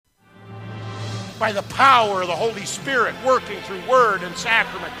by the power of the Holy Spirit working through word and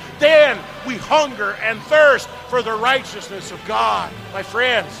sacrament. Then we hunger and thirst for the righteousness of God. My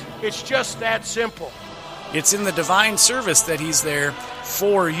friends, it's just that simple. It's in the divine service that he's there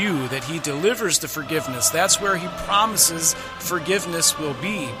for you, that he delivers the forgiveness. That's where he promises forgiveness will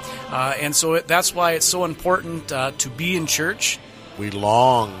be. And so that's why it's so important to be in church. We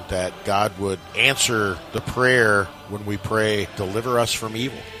long that God would answer the prayer when we pray, deliver us from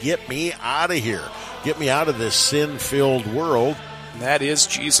evil. Get me out of here. Get me out of this sin-filled world. And that is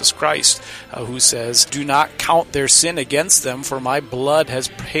Jesus Christ, who says, do not count their sin against them, for my blood has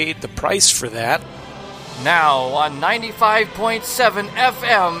paid the price for that. Now on 95.7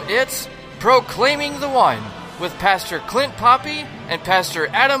 FM, it's Proclaiming the One with Pastor Clint Poppy and Pastor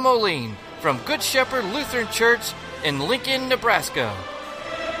Adam Moline from Good Shepherd Lutheran Church in Lincoln, Nebraska.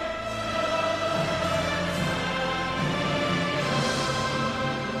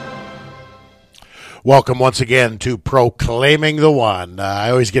 Welcome once again to Proclaiming the One.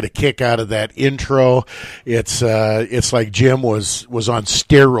 I always get a kick out of that intro. It's like Jim was on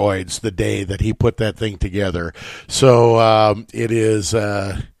steroids the day that he put that thing together. So it is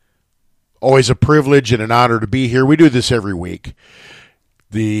always a privilege and an honor to be here. We do this every week.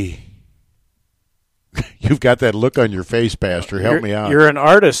 You've got that look on your face, Pastor. Help me out. You're an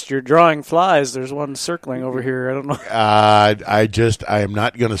artist. You're drawing flies. There's one circling over here. I don't know. I am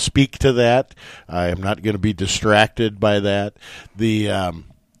not going to speak to that. I am not going to be distracted by that.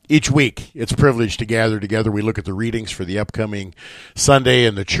 Each week, it's a privilege to gather together. We look at the readings for the upcoming Sunday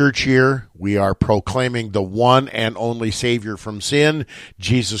in the church year. We are proclaiming the one and only Savior from sin,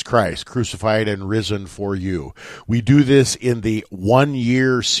 Jesus Christ, crucified and risen for you. We do this in the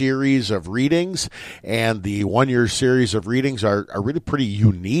one-year series of readings, and the one-year series of readings are really pretty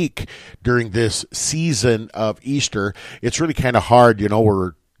unique during this season of Easter. It's really kind of hard,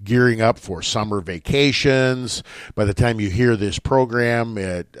 we're gearing up for summer vacations. By the time you hear this program,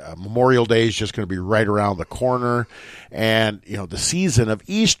 Memorial Day is just going to be right around the corner. And, the season of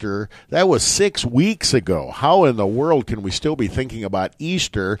Easter, that was 6 weeks ago. How in the world can we still be thinking about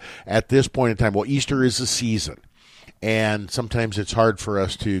Easter at this point in time? Well, Easter is a season. And sometimes it's hard for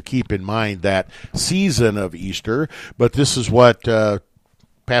us to keep in mind that season of Easter. But this is what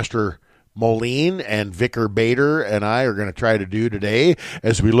Pastor Moline and Vicar Bader and I are going to try to do today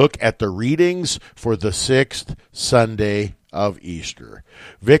as we look at the readings for the 6th Sunday of Easter.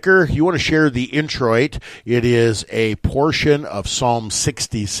 Vicar, you want to share the introit? It is a portion of Psalm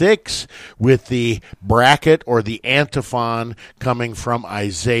 66 with the bracket or the antiphon coming from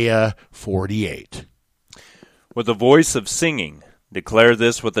Isaiah 48. With a voice of singing, declare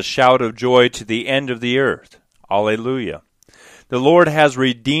this with a shout of joy to the end of the earth. Alleluia. The Lord has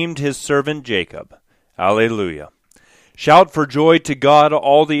redeemed his servant Jacob. Alleluia. Shout for joy to God,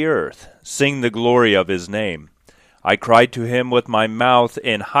 all the earth. Sing the glory of his name. I cried to him with my mouth,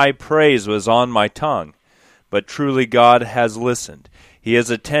 and high praise was on my tongue. But truly God has listened. He has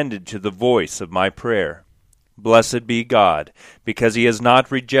attended to the voice of my prayer. Blessed be God, because he has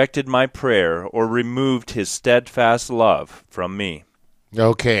not rejected my prayer or removed his steadfast love from me.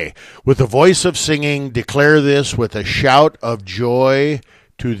 Okay. With the voice of singing, declare this with a shout of joy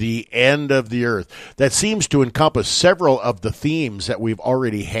to the end of the earth. That seems to encompass several of the themes that we've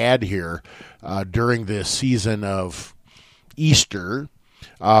already had here during this season of Easter.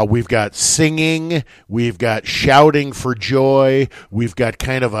 We've got singing, we've got shouting for joy, we've got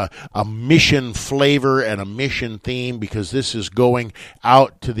kind of a mission flavor and a mission theme because this is going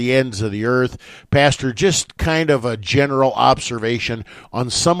out to the ends of the earth. Pastor, just kind of a general observation on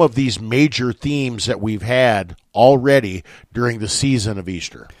some of these major themes that we've had already during the season of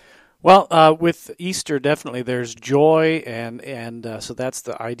Easter. Well, with Easter, definitely there's joy, and so that's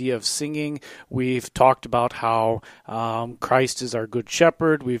the idea of singing. We've talked about how Christ is our good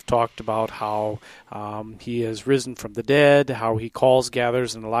shepherd. We've talked about how he has risen from the dead, how he calls,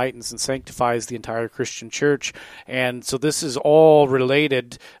 gathers, and enlightens and sanctifies the entire Christian church. And so this is all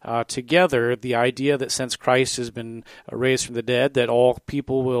related together, the idea that since Christ has been raised from the dead, that all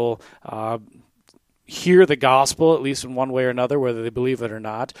people will hear the gospel, at least in one way or another, whether they believe it or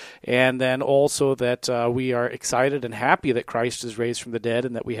not, and then also that we are excited and happy that Christ is raised from the dead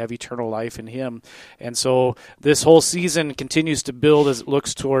and that we have eternal life in him. And so this whole season continues to build as it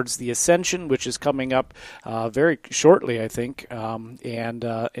looks towards the ascension, which is coming up very shortly, I think. And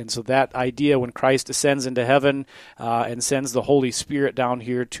so that idea, when Christ ascends into heaven and sends the Holy Spirit down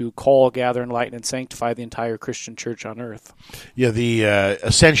here to call, gather, enlighten, and sanctify the entire Christian church on earth. Yeah, the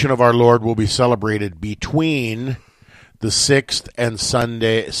ascension of our Lord will be celebrated between the 6th and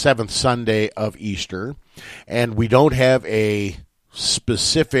 7th Sunday of Easter, and we don't have a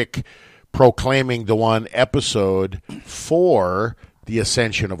specific Proclaiming the One episode for the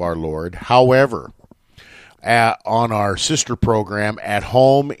Ascension of our Lord. However, on our sister program, At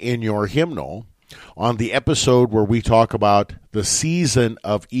Home in Your Hymnal, on the episode where we talk about the season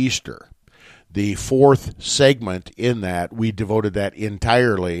of Easter, the fourth segment in that, we devoted that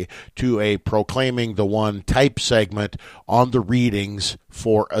entirely to a Proclaiming the One type segment on the readings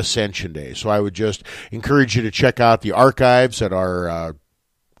for Ascension Day. So I would just encourage you to check out the archives at our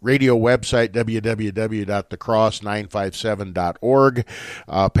radio website, www.thecross957.org.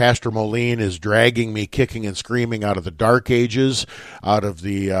 Pastor Moline is dragging me kicking and screaming out of the dark ages, out of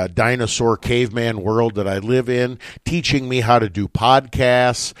the dinosaur caveman world that I live in, teaching me how to do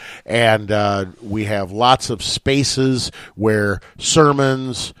podcasts, and we have lots of spaces where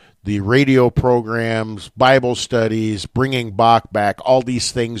sermons, the radio programs, Bible studies, bringing Bach back, all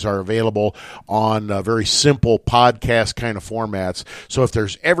these things are available on very simple podcast kind of formats. So if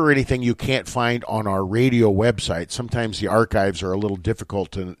there's ever anything you can't find on our radio website, sometimes the archives are a little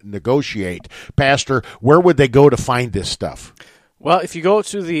difficult to negotiate. Pastor, where would they go to find this stuff? Well, if you go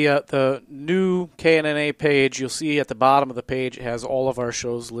to the new KNNA page, you'll see at the bottom of the page it has all of our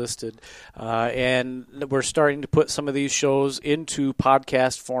shows listed. And we're starting to put some of these shows into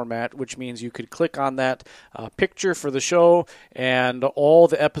podcast format, which means you could click on that picture for the show, and all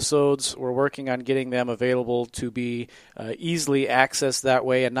the episodes, we're working on getting them available to be easily accessed that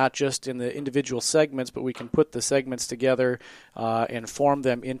way, and not just in the individual segments, but we can put the segments together and form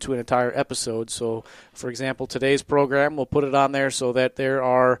them into an entire episode. So, for example, today's program, we'll put it on there so that there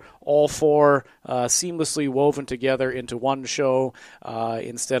are all four seamlessly woven together into one show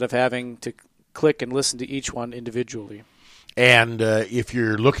instead of having to click and listen to each one individually. And if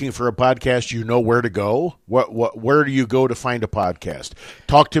you're looking for a podcast, you know where to go. Where do you go to find a podcast?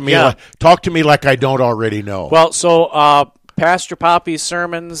 Talk to me. Yeah. Talk to me like I don't already know. Well, so Pastor Poppy's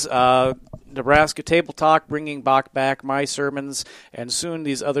sermons, Nebraska Table Talk, Bringing Bach Back, my sermons, and soon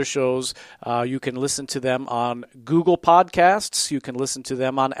these other shows. You can listen to them on Google Podcasts. You can listen to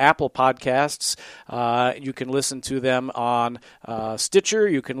them on Apple Podcasts. You can listen to them on Stitcher.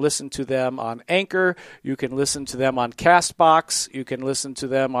 You can listen to them on Anchor. You can listen to them on CastBox. You can listen to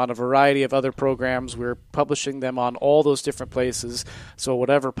them on a variety of other programs. We're publishing them on all those different places. So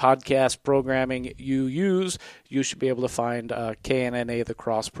whatever podcast programming you use, you should be able to find KNNA The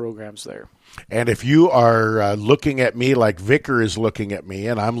Cross programs there. And if you are looking at me like Vicar is looking at me,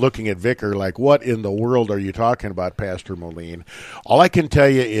 and I'm looking at Vicar like, what in the world are you talking about, Pastor Moline? All I can tell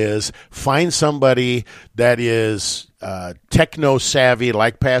you is find somebody that is techno-savvy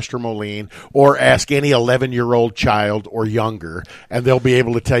like Pastor Moline, or ask any 11-year-old child or younger, and they'll be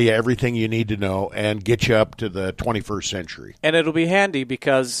able to tell you everything you need to know and get you up to the 21st century. And it'll be handy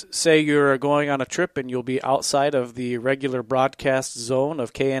because, say you're going on a trip and you'll be outside of the regular broadcast zone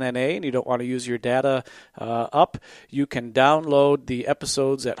of KNNA and you don't want to use your data up, you can download the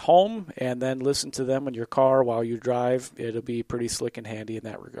episodes at home and then listen to them in your car while you drive. It'll be pretty slick and handy in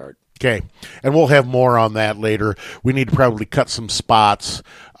that regard. Okay, and we'll have more on that later. We need to probably cut some spots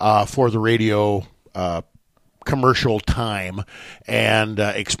for the radio commercial time and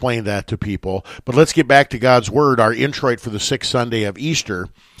explain that to people. But let's get back to God's Word, our introit for the sixth Sunday of Easter.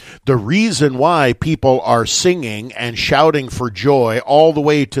 The reason why people are singing and shouting for joy all the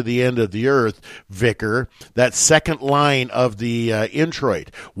way to the end of the earth, Vicar, that second line of the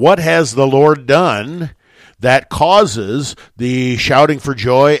introit. What has the Lord done that causes the shouting for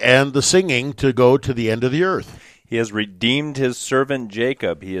joy and the singing to go to the end of the earth? He has redeemed his servant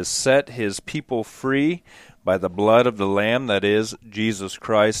Jacob. He has set his people free by the blood of the Lamb, that is, Jesus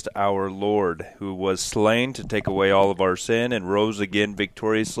Christ our Lord, who was slain to take away all of our sin and rose again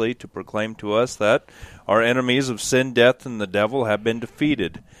victoriously to proclaim to us that our enemies of sin, death, and the devil have been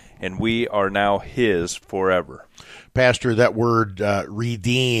defeated, and we are now his forever. Pastor, that word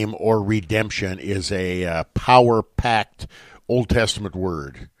redeem or redemption is a power-packed Old Testament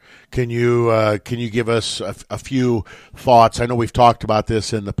word. Can you give us a few thoughts? I know we've talked about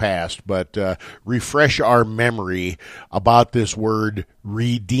this in the past, but refresh our memory about this word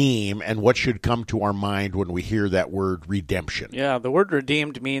redeem and what should come to our mind when we hear that word redemption. Yeah, the word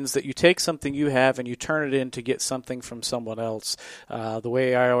redeemed means that you take something you have and you turn it in to get something from someone else. The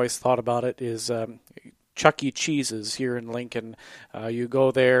way I always thought about it is Chuck E. Cheese's here in Lincoln. You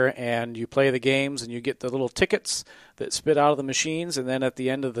go there and you play the games and you get the little tickets that spit out of the machines, and then at the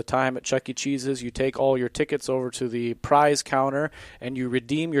end of the time at Chuck E. Cheese's, you take all your tickets over to the prize counter and you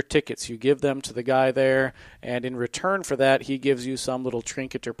redeem your tickets. You give them to the guy there, and in return for that, he gives you some little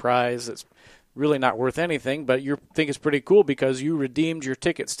trinket or prize that's really not worth anything, but you think it's pretty cool because you redeemed your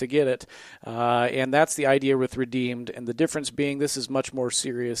tickets to get it. And that's the idea with redeemed. And the difference being this is much more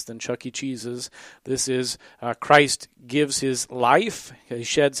serious than Chuck E. Cheese's. This is Christ gives his life, he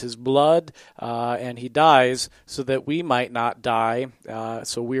sheds his blood, and he dies so that we might not die.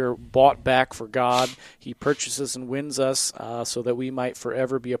 So we are bought back for God. He purchases and wins us so that we might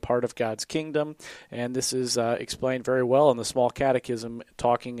forever be a part of God's kingdom. And this is explained very well in the Small Catechism,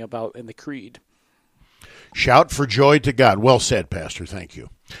 talking about in the Creed. Shout for joy to God. Well said, Pastor. Thank you.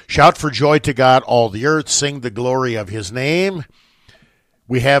 Shout for joy to God, all the earth. Sing the glory of his name.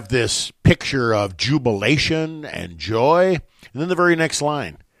 We have this picture of jubilation and joy. And then the very next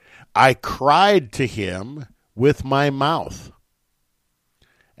line, I cried to him with my mouth,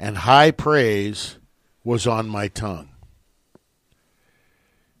 and high praise was on my tongue.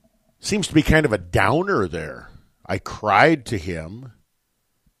 Seems to be kind of a downer there. I cried to him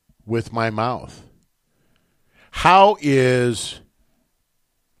with my mouth. How is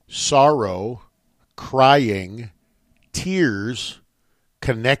sorrow, crying, tears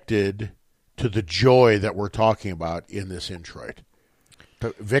connected to the joy that we're talking about in this introit?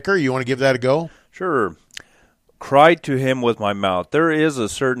 Vicar, you want to give that a go? Sure. Cried to him with my mouth. There is a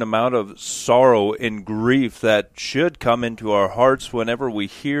certain amount of sorrow and grief that should come into our hearts whenever we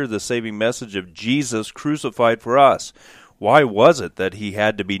hear the saving message of Jesus crucified for us. Why was it that he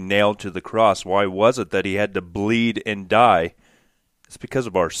had to be nailed to the cross? Why was it that he had to bleed and die? It's because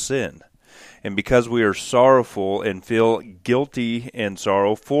of our sin. And because we are sorrowful and feel guilty and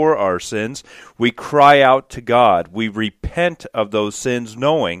sorrow for our sins, we cry out to God. We repent of those sins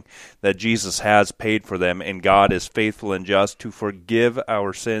knowing that Jesus has paid for them, and God is faithful and just to forgive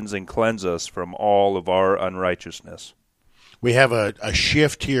our sins and cleanse us from all of our unrighteousness. We have a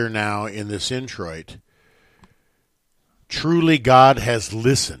shift here now in this introit. Truly God has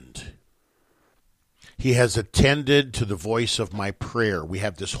listened. He has attended to the voice of my prayer. We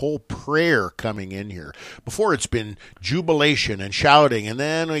have this whole prayer coming in here. Before it's been jubilation and shouting, and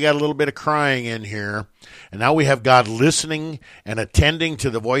then we got a little bit of crying in here. And now we have God listening and attending to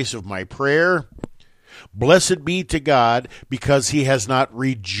the voice of my prayer. Blessed be to God, because he has not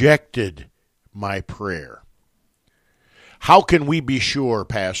rejected my prayer. How can we be sure,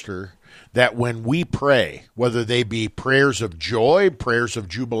 Pastor, that when we pray, whether they be prayers of joy, prayers of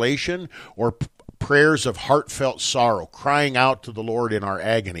jubilation, or prayers of heartfelt sorrow, crying out to the Lord in our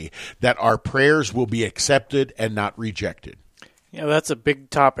agony, that our prayers will be accepted and not rejected? Yeah, that's a big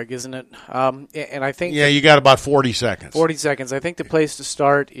topic, isn't it? And I think... Yeah, you got about 40 seconds. 40 seconds. I think the place to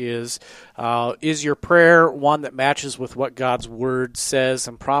start is your prayer one that matches with what God's Word says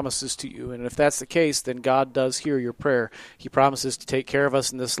and promises to you? And if that's the case, then God does hear your prayer. He promises to take care of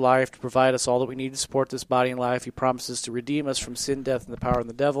us in this life, to provide us all that we need to support this body and life. He promises to redeem us from sin, death, and the power of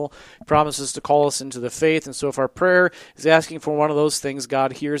the devil. He promises to call us into the faith. And so if our prayer is asking for one of those things,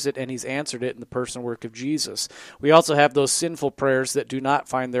 God hears it, and he's answered it in the person and work of Jesus. We also have those sinful prayers that do not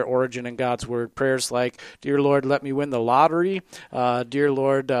find their origin in God's Word. Prayers like, Dear Lord, let me win the lottery. Dear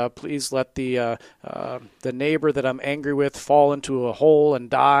Lord, please let the neighbor that I'm angry with fall into a hole and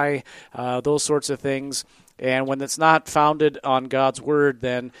die. Those sorts of things. And when it's not founded on God's Word,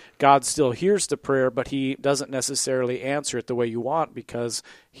 then God still hears the prayer, but he doesn't necessarily answer it the way you want, because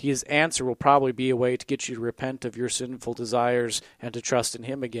his answer will probably be a way to get you to repent of your sinful desires and to trust in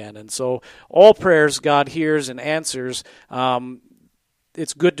him again. And so all prayers God hears and answers.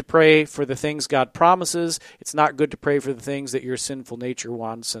 It's good to pray for the things God promises. It's not good to pray for the things that your sinful nature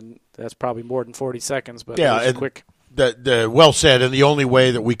wants, and that's probably more than 40 seconds, but yeah, quick. Well said, and the only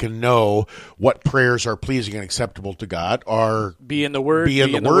way that we can know what prayers are pleasing and acceptable to God are be in the Word, be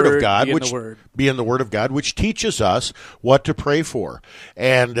in the Word of God, which teaches us what to pray for.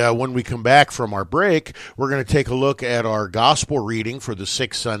 And when we come back from our break, we're going to take a look at our gospel reading for the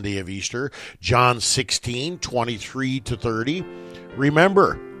 6th Sunday of Easter, John 16:23-30.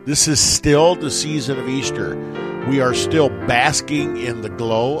 Remember, this is still the season of Easter. We are still basking in the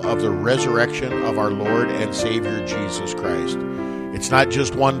glow of the resurrection of our Lord and Savior Jesus Christ. It's not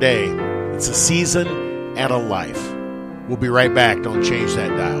just one day. It's a season and a life. We'll be right back. Don't change that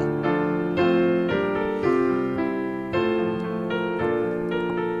dial.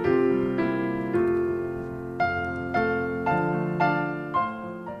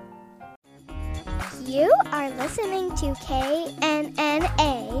 You are listening to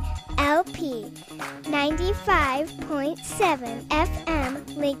KNNA LP 95.7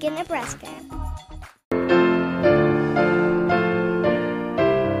 FM, Lincoln, Nebraska.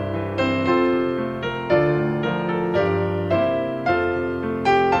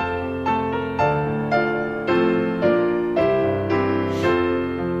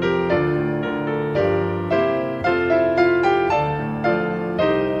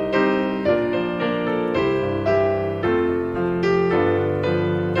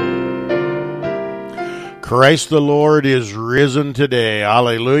 Christ the Lord is risen today.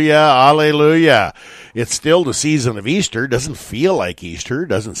 Alleluia, alleluia. It's still the season of Easter. Doesn't feel like Easter.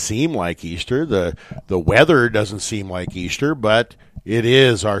 Doesn't seem like Easter. The weather doesn't seem like Easter, but it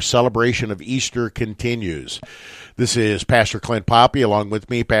is. Our celebration of Easter continues. This is Pastor Clint Poppy, along with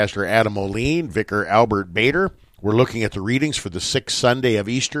me, Pastor Adam Moline, Vicar Albert Bader. We're looking at the readings for the 6th Sunday of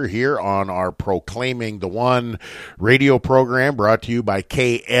Easter here on our Proclaiming the One radio program, brought to you by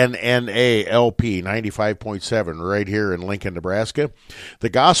KNNA LP 95.7 right here in Lincoln, Nebraska. The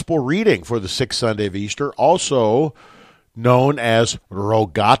gospel reading for the 6th Sunday of Easter, also known as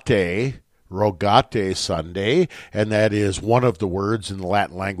Rogate Sunday, and that is one of the words in the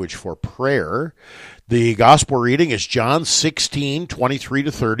Latin language for prayer. The gospel reading is John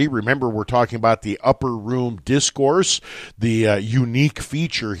 16:23-30. Remember, we're talking about the upper room discourse, the unique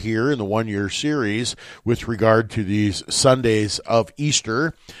feature here in the one-year series with regard to these Sundays of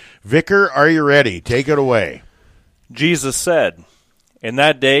Easter. Vicar, are you ready? Take it away. Jesus said, "In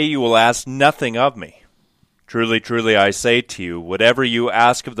that day you will ask nothing of me. Truly, truly, I say to you, whatever you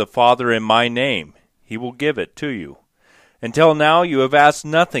ask of the Father in my name, he will give it to you. Until now you have asked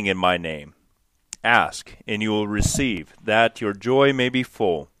nothing in my name. Ask, and you will receive, that your joy may be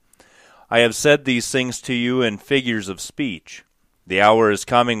full. I have said these things to you in figures of speech. The hour is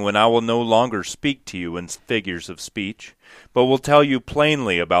coming when I will no longer speak to you in figures of speech, but will tell you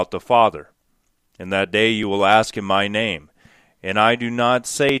plainly about the Father. In that day you will ask in my name, and I do not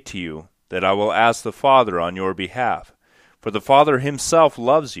say to you that I will ask the Father on your behalf, for the Father himself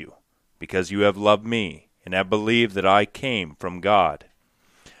loves you, because you have loved me, and have believed that I came from God.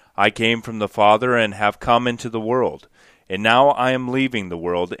 I came from the Father and have come into the world, and now I am leaving the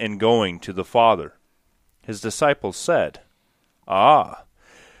world and going to the Father." His disciples said, "Ah,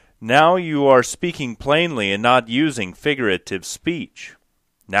 now you are speaking plainly and not using figurative speech.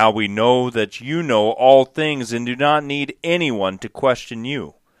 Now we know that you know all things and do not need anyone to question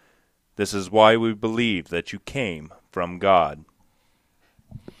you. This is why we believe that you came from God."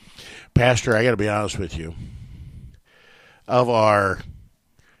 Pastor, I got to be honest with you. Of our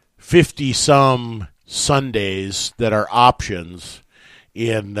 50-some Sundays that are options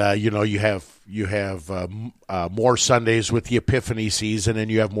in, you have more Sundays with the Epiphany season,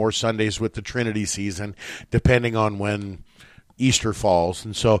 and you have more Sundays with the Trinity season, depending on when Easter falls.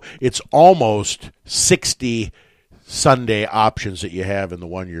 And so it's almost 60 Sunday options that you have in the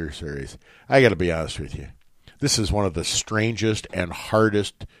one-year series. I got to be honest with you. This is one of the strangest and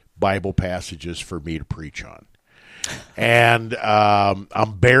hardest Bible passages for me to preach on. And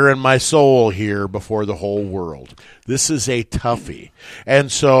I'm bearing my soul here before the whole world. This is a toughie.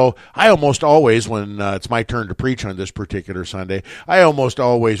 And so I almost always, when it's my turn to preach on this particular Sunday, I almost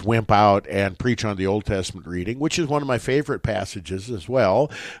always wimp out and preach on the Old Testament reading, which is one of my favorite passages as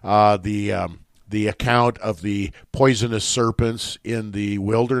well. The account of the poisonous serpents in the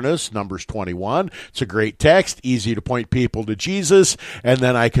wilderness, Numbers 21. It's a great text, easy to point people to Jesus, and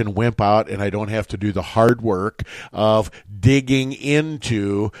then I can wimp out and I don't have to do the hard work of digging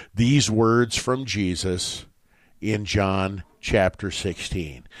into these words from Jesus in John chapter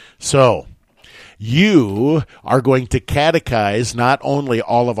 16. So, you are going to catechize not only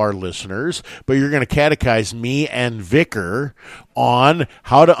all of our listeners, but you're going to catechize me and Vicar on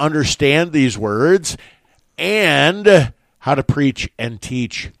how to understand these words and how to preach and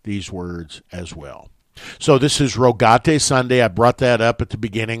teach these words as well. So this is Rogate Sunday. I brought that up at the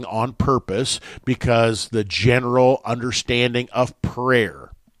beginning on purpose because the general understanding of prayer.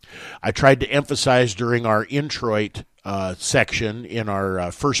 I tried to emphasize during our introit section in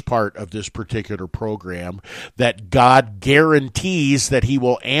our first part of this particular program that God guarantees that he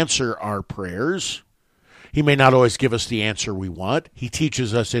will answer our prayers. He may not always give us the answer we want. He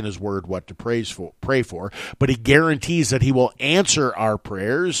teaches us in his word what to pray for, but he guarantees that he will answer our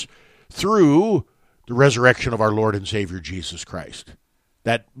prayers through the resurrection of our Lord and Savior Jesus Christ.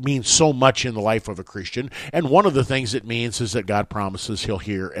 That means so much in the life of a Christian, and one of the things it means is that God promises he'll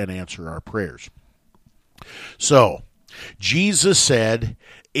hear and answer our prayers. So, Jesus said,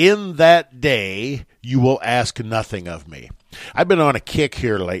 "In that day you will ask nothing of me." I've been on a kick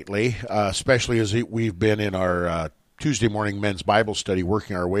here lately, especially as we've been in our Tuesday morning men's Bible study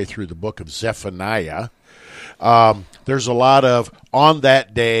working our way through the book of Zephaniah. There's a lot of on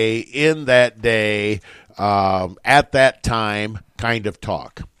that day, in that day, at that time kind of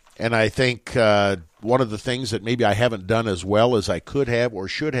talk. And I think one of the things that maybe I haven't done as well as I could have or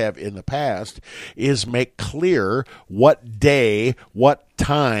should have in the past is make clear what day, what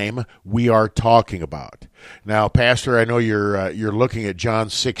time we are talking about. Now, Pastor, I know you're looking at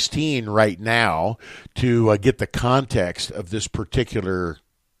John 16 right now to get the context of this particular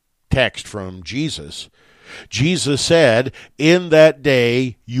text from Jesus. Jesus said, "In that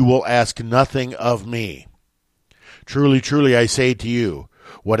day you will ask nothing of me. Truly, truly, I say to you,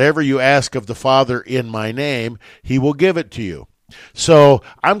 whatever you ask of the Father in my name, he will give it to you." So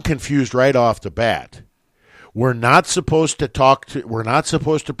I'm confused right off the bat. We're not supposed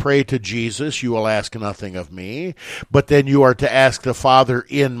to pray to Jesus, "You will ask nothing of me," but then you are to ask the Father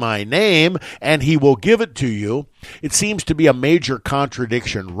in my name, and he will give it to you. It seems to be a major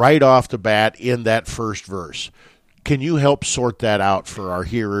contradiction right off the bat in that first verse. Can you help sort that out for our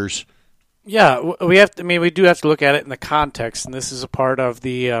hearers? Yeah, we have to, we do have to look at it in the context, and this is a part of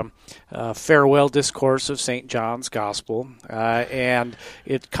the farewell discourse of St. John's Gospel, and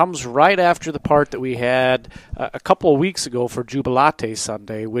it comes right after the part that we had a couple of weeks ago for Jubilate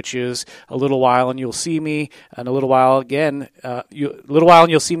Sunday, which is "a little while and you'll see me, and a little while again, a little while and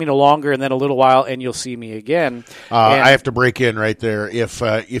you'll see me no longer, and then a little while and you'll see me again." I have to break in right there.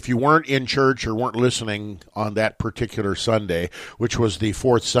 If you weren't in church or weren't listening on that particular Sunday, which was the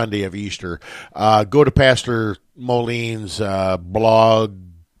fourth Sunday of Easter, go to Pastor Moline's blog.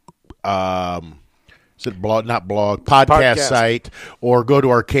 Podcast site, or go to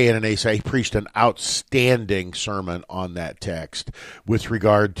our KNNA site. He preached an outstanding sermon on that text with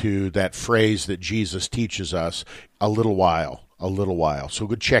regard to that phrase that Jesus teaches us, "a little while." A little while. So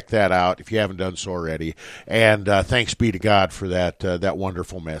go check that out if you haven't done so already. And thanks be to God for that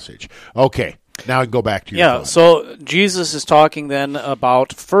wonderful message. Okay. Now I can go back to your thought. So Jesus is talking then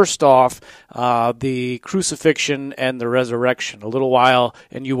about, first off, the crucifixion and the resurrection. "A little while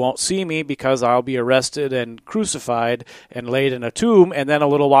and you won't see me because I'll be arrested and crucified and laid in a tomb, and then a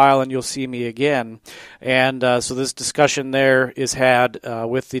little while and you'll see me again." And so this discussion there is had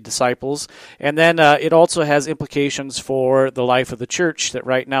with the disciples. And then it also has implications for the life of the church, that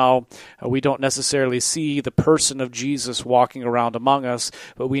right now we don't necessarily see the person of Jesus walking around among us,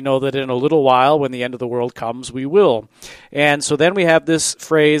 but we know that in a little while, when the end of the world comes, we will. And so then we have this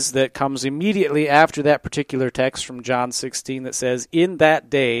phrase that comes immediately after that particular text from John 16 that says, "In that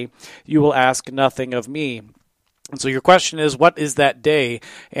day you will ask nothing of me." And so your question is, what is that day?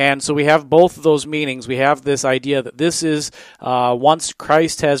 And so we have both of those meanings. We have this idea that this is once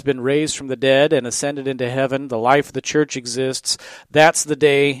Christ has been raised from the dead and ascended into heaven, the life of the church exists. That's the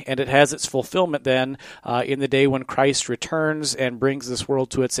day, and it has its fulfillment then in the day when Christ returns and brings this world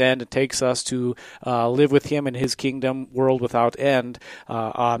to its end and takes us to live with him in his kingdom, world without end.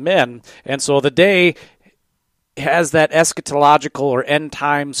 Amen. And so the day has that eschatological or end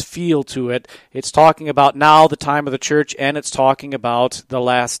times feel to it. It's talking about now, the time of the church, and it's talking about the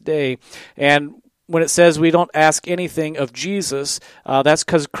last day. And when it says we don't ask anything of Jesus, that's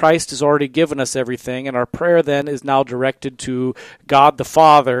because Christ has already given us everything, and our prayer then is now directed to God the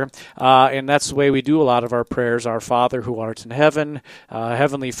Father, and that's the way we do a lot of our prayers. "Our Father who art in heaven,"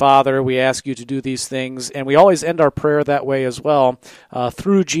 Heavenly Father, we ask you to do these things, and we always end our prayer that way as well,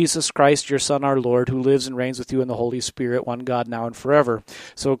 "through Jesus Christ, your Son, our Lord, who lives and reigns with you in the Holy Spirit, one God, now and forever."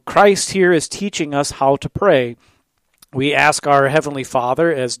 So Christ here is teaching us how to pray. We ask our Heavenly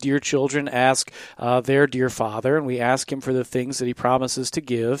Father as dear children ask their dear Father, and we ask him for the things that he promises to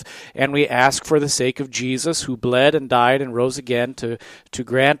give, and we ask for the sake of Jesus, who bled and died and rose again to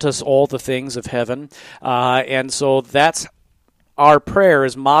grant us all the things of heaven. And so that's our prayer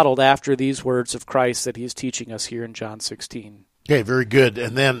is modeled after these words of Christ that he's teaching us here in John 16. Okay, very good.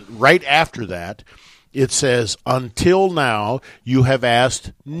 And then right after that, it says, "Until now you have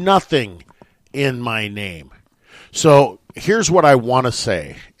asked nothing in my name." So here's what I want to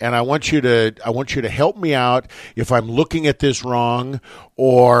say, and I want you to help me out if I'm looking at this wrong,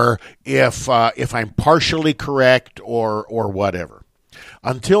 or if I'm partially correct, or whatever.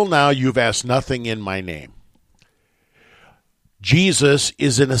 Until now, you've asked nothing in my name. Jesus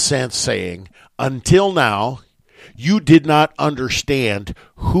is in a sense saying, until now, you did not understand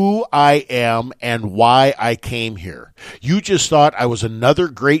who I am and why I came here. You just thought I was another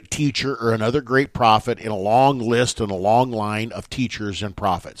great teacher or another great prophet in a long list and a long line of teachers and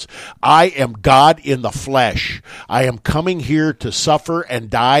prophets. I am God in the flesh. I am coming here to suffer and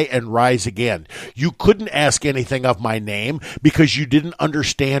die and rise again. You couldn't ask anything of my name because you didn't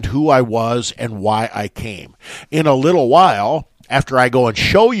understand who I was and why I came. In a little while, after I go and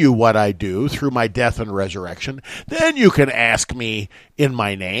show you what I do through my death and resurrection, then you can ask me in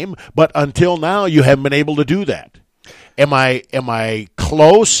my name. But until now, you haven't been able to do that. Am I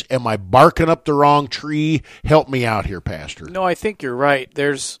close? Am I barking up the wrong tree? Help me out here, Pastor. No, I think you're right.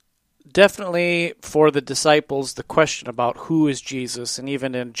 There's definitely for the disciples the question about who is Jesus, and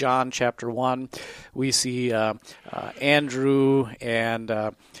even in John chapter 1 we see Andrew and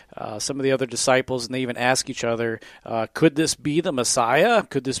some of the other disciples, and they even ask each other, could this be the Messiah?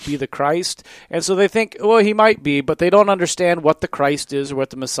 Could this be the Christ? And so they think, well, he might be, but they don't understand what the Christ is or what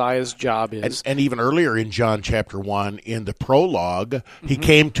the Messiah's job is. And even earlier in John chapter 1, in the prologue, he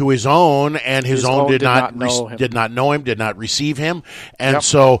came to his own, and his own did not know him, did not receive him. And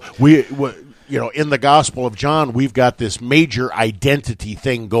so we in the Gospel of John, we've got this major identity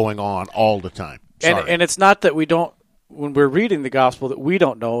thing going on all the time. And it's not that we don't, when we're reading the gospel, that we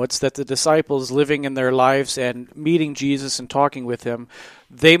don't know. It's that the disciples living in their lives and meeting Jesus and talking with him,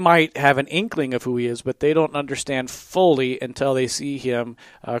 they might have an inkling of who he is, but they don't understand fully until they see him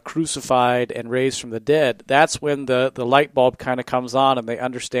crucified and raised from the dead. That's when the light bulb kind of comes on, and they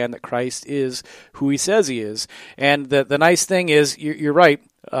understand that Christ is who he says he is. And the nice thing is, you're right,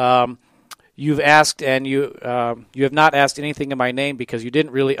 you've asked, and you have not asked anything in my name because you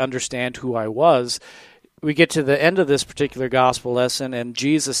didn't really understand who I was. We get to the end of this particular gospel lesson, and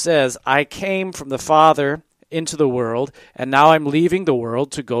Jesus says, I came from the Father into the world, and now I'm leaving the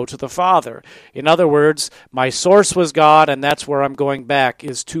world to go to the Father. In other words, my source was God, and that's where I'm going back,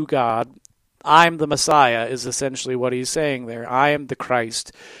 is to God. I'm the Messiah, is essentially what he's saying there. I am the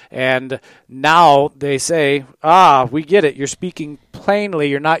Christ. And now they say, we get it. You're speaking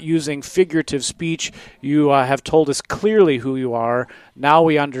plainly. You're not using figurative speech. You have told us clearly who you are. Now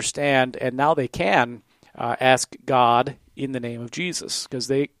we understand, and now they can ask God in the name of Jesus because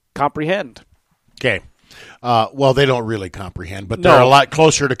they comprehend. Okay. Well, they don't really comprehend, but they're a lot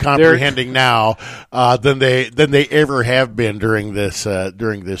closer to comprehending now than they ever have been during this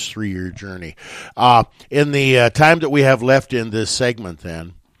 3-year journey. In the time that we have left in this segment,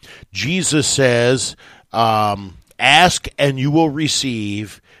 then Jesus says, "Ask and you will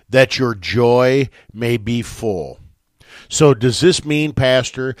receive, that your joy may be full." So, does this mean,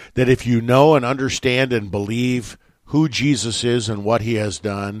 Pastor, that if you know and understand and believe who Jesus is and what he has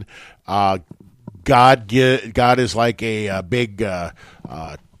done, God is like a big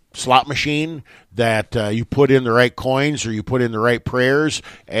slot machine that you put in the right coins or you put in the right prayers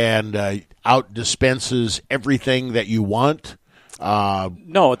and out dispenses everything that you want?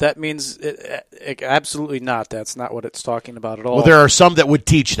 No, that means absolutely not. That's not what it's talking about at all. Well, there are some that would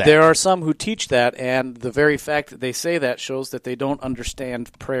teach that. There are some who teach that, and the very fact that they say that shows that they don't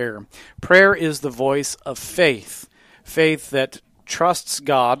understand prayer. Prayer is the voice of faith, faith that trusts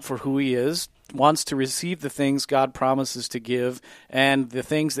God for who he is, wants to receive the things God promises to give, and the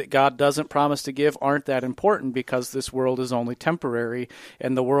things that God doesn't promise to give aren't that important because this world is only temporary,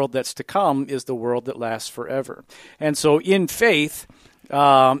 and the world that's to come is the world that lasts forever. And so in faith,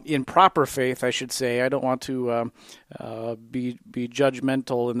 in proper faith, I should say, I don't want to be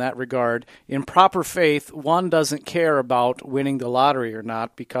judgmental in that regard. In proper faith, one doesn't care about winning the lottery or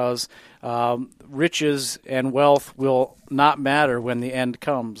not because riches and wealth will not matter when the end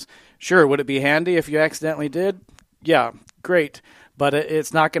comes. Sure, would it be handy if you accidentally did? Yeah, great. But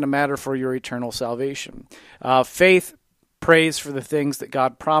it's not going to matter for your eternal salvation. Faith prays for the things that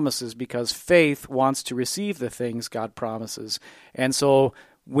God promises because faith wants to receive the things God promises. And so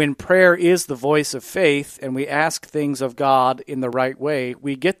when prayer is the voice of faith and we ask things of God in the right way,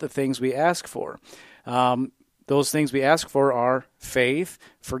 we get the things we ask for. Those things we ask for are faith,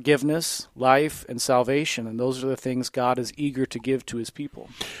 forgiveness, life, and salvation. And those are the things God is eager to give to his people.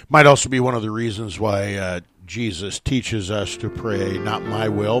 Might also be one of the reasons why Jesus teaches us to pray, not my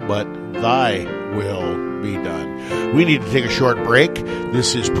will, but thy will be done. We need to take a short break.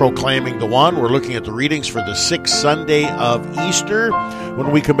 This is Proclaiming the One. We're looking at the readings for the 6th Sunday of Easter.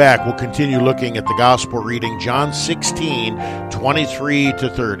 When we come back, we'll continue looking at the gospel reading, John 16, 23 to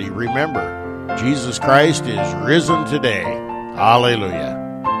 30. Remember, Jesus Christ is risen today. Hallelujah.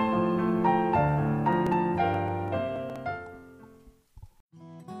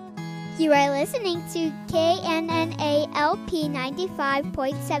 You are listening to KNNA LP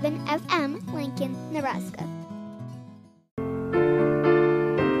 95.7 FM, Lincoln, Nebraska.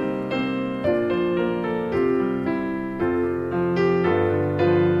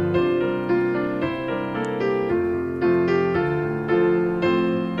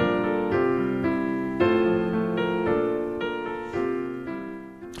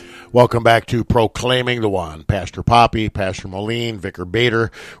 Welcome back to Proclaiming the One. Pastor Poppy, Pastor Moline, Vicar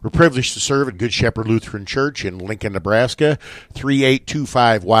Bader. We're privileged to serve at Good Shepherd Lutheran Church in Lincoln, Nebraska,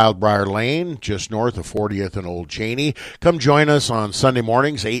 3825 Wildbriar Lane, just north of 40th and Old Cheney. Come join us on Sunday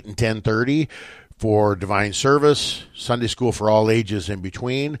mornings, 8 and 10:30, for divine service, Sunday school for all ages in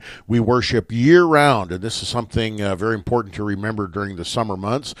between. We worship year-round, and this is something very important to remember during the summer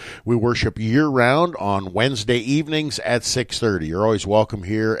months. We worship year-round on Wednesday evenings at 6:30. You're always welcome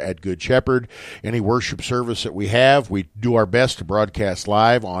here at Good Shepherd. Any worship service that we have, we do our best to broadcast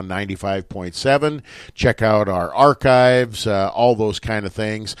live on 95.7. Check out our archives, all those kind of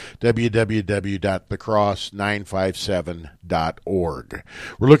things, www.thecross957.org.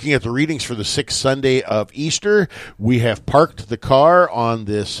 We're looking at the readings for the 6th Sunday of Easter. We have parked the car on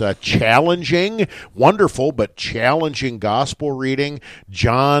this challenging, wonderful, but challenging gospel reading,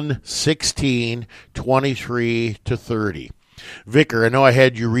 John 16:23-30. Vicar, I know I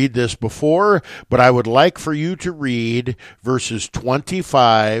had you read this before, but I would like for you to read verses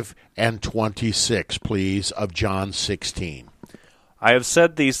 25 and 26, please, of John 16. I have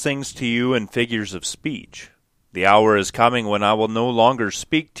said these things to you in figures of speech. The hour is coming when I will no longer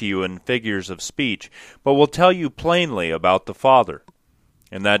speak to you in figures of speech, but will tell you plainly about the Father.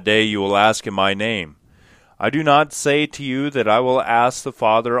 In that day you will ask in my name. I do not say to you that I will ask the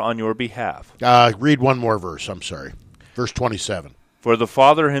Father on your behalf. Read one more verse, I'm sorry. Verse 27. For the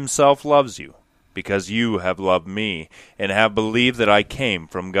Father himself loves you, because you have loved me, and have believed that I came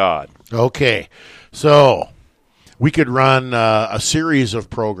from God. Okay, so we could run a series of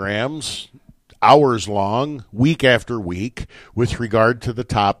programs, hours long, week after week, with regard to the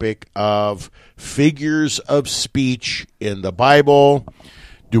topic of figures of speech in the Bible.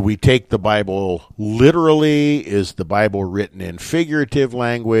 Do we take the Bible literally? Is the Bible written in figurative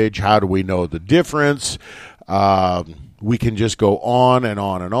language? How do we know the difference? We can just go on and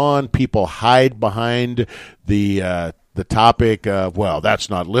on and on. People hide behind the topic of, well,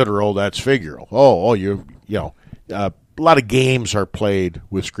 that's not literal, that's figural. A lot of games are played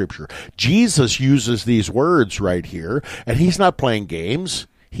with Scripture. Jesus uses these words right here, and he's not playing games.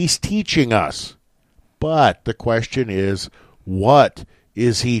 He's teaching us. But the question is, what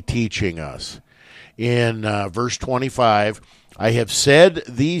is he teaching us? In verse 25, I have said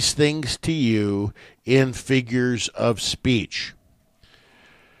these things to you in figures of speech.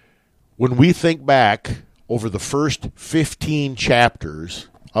 When we think back over the first 15 chapters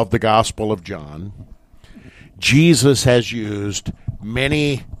of the Gospel of John, Jesus has used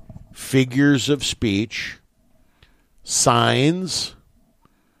many figures of speech, signs,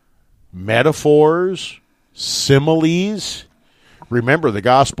 metaphors, similes. Remember the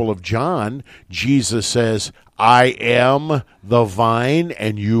Gospel of John, Jesus says, I am the vine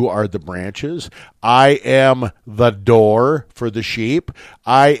and you are the branches. I am the door for the sheep.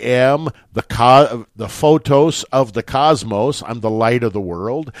 I am the photos of the cosmos. I'm the light of the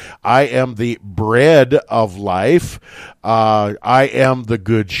world. I am the bread of life. I am the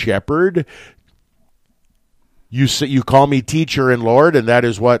good shepherd. You call me teacher and Lord, and that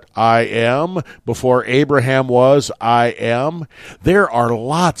is what I am. Before Abraham was, I am. There are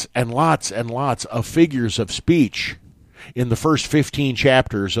lots and lots and lots of figures of speech in the first 15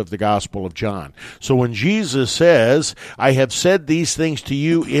 chapters of the Gospel of John. So when Jesus says, I have said these things to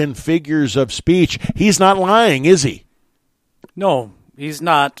you in figures of speech, he's not lying, is he? No, he's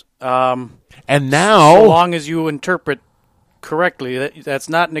not. And now, so long as you interpret correctly, that's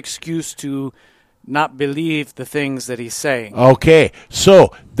not an excuse to not believe the things that he's saying. Okay,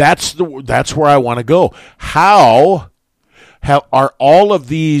 so that's where I want to go. How are all of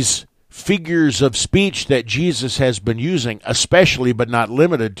these figures of speech that Jesus has been using, especially but not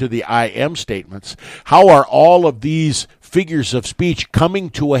limited to the I am statements, how are all of these figures of speech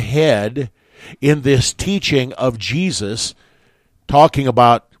coming to a head in this teaching of Jesus, talking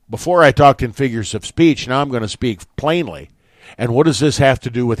about, before I talked in figures of speech, now I'm going to speak plainly. And what does this have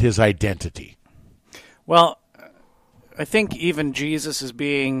to do with his identity? Well, I think even Jesus is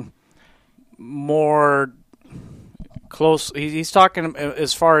being more close. He's talking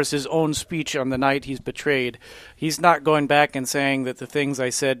as far as his own speech on the night he's betrayed. He's not going back and saying that the things I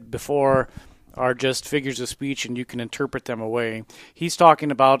said before are just figures of speech and you can interpret them away. He's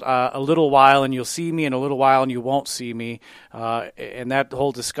talking about a little while and you'll see me, and a little while and you won't see me, and that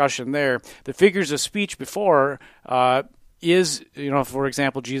whole discussion there. The figures of speech before is, for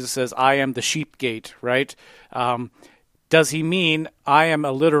example, Jesus says, I am the sheep gate, right? Does he mean I am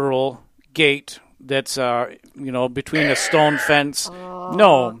a literal gate that's, between a stone fence?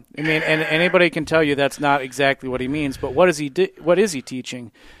 No. I mean, and anybody can tell you that's not exactly what he means, but what is he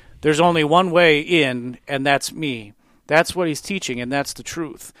teaching? There's only one way in, and that's me. That's what he's teaching, and that's the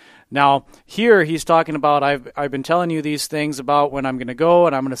truth. Now, here he's talking about, I've been telling you these things about when I'm going to go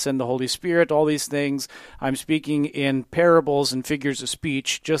and I'm going to send the Holy Spirit, all these things. I'm speaking in parables and figures of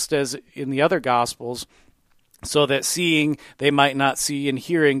speech, just as in the other Gospels. so that seeing they might not see, and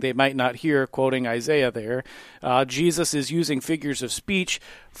hearing they might not hear, quoting Isaiah there. Jesus is using figures of speech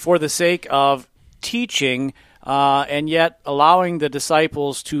for the sake of teaching, and yet allowing the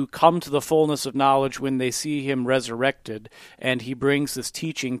disciples to come to the fullness of knowledge when they see him resurrected, and he brings this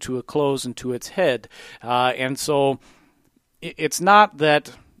teaching to a close and to its head. And so it's not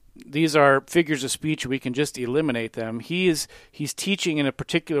that these are figures of speech, we can just eliminate them. He's teaching in a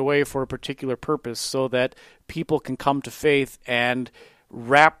particular way for a particular purpose so that people can come to faith and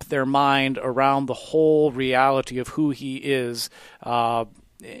wrap their mind around the whole reality of who he is.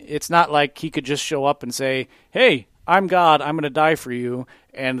 It's not like he could just show up and say, hey, I'm God, I'm going to die for you,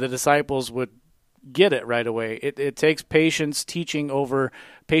 and the disciples would get it right away. It takes patient teaching over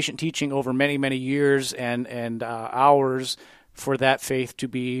many, many years and hours for that faith to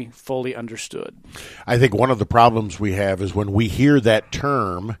be fully understood. I think one of the problems we have is when we hear that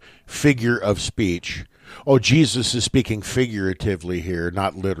term, figure of speech. Oh, Jesus is speaking figuratively here,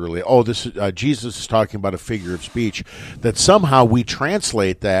 not literally. Oh, Jesus is talking about a figure of speech. That somehow we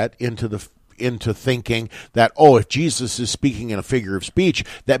translate that into thinking that, oh, if Jesus is speaking in a figure of speech,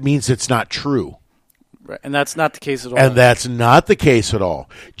 that means it's not true. Right. And that's not the case at all. And that's not the case at all.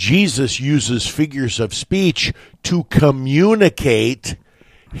 Jesus uses figures of speech to communicate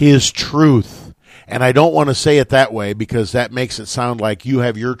his truth. And I don't want to say it that way because that makes it sound like you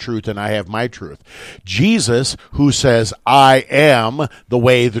have your truth and I have my truth. Jesus, who says, I am the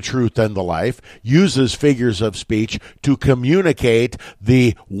way, the truth, and the life, uses figures of speech to communicate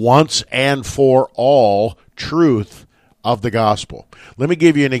the once and for all truth of the gospel. Let me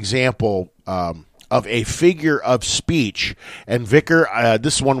give you an example of a figure of speech. And Vicar,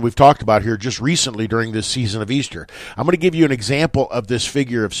 this is one we've talked about here just recently during this season of Easter. I'm going to give you an example of this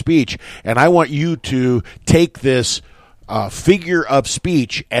figure of speech, and I want you to take this figure of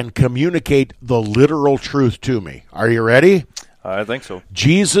speech and communicate the literal truth to me. Are you ready? I think so.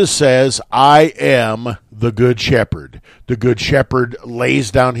 Jesus says, I am the good shepherd. The good shepherd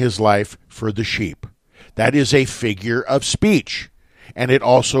lays down his life for the sheep. That is a figure of speech. And it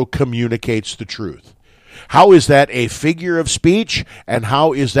also communicates the truth. How is that a figure of speech, and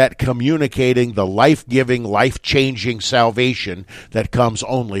how is that communicating the life-giving, life-changing salvation that comes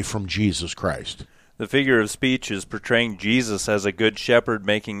only from Jesus Christ? The figure of speech is portraying Jesus as a good shepherd,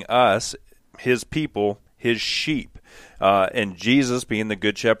 making us, his people, his sheep. And Jesus, being the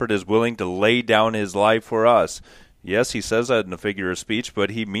good shepherd, is willing to lay down his life for us. Yes, he says that in a figure of speech,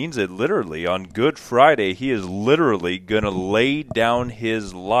 but he means it literally. On Good Friday, he is literally going to lay down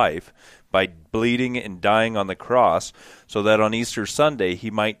his life by bleeding and dying on the cross so that on Easter Sunday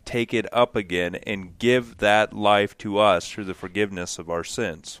he might take it up again and give that life to us through the forgiveness of our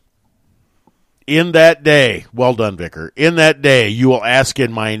sins. In that day, well done, Vicar, in that day you will ask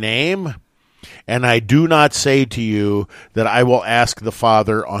in my name, and I do not say to you that I will ask the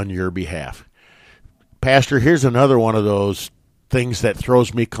Father on your behalf. Pastor, here's another one of those things that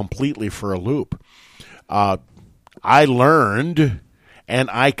throws me completely for a loop. I learned, and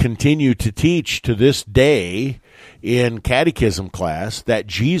I continue to teach to this day in catechism class, that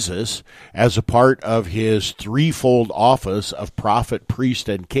Jesus, as a part of his threefold office of prophet, priest,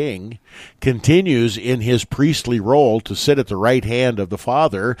 and king, continues in his priestly role to sit at the right hand of the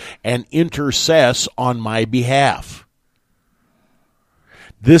Father and intercess on my behalf.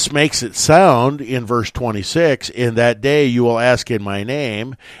 This makes it sound, in verse 26, in that day you will ask in my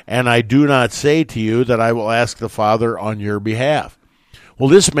name, and I do not say to you that I will ask the Father on your behalf. Well,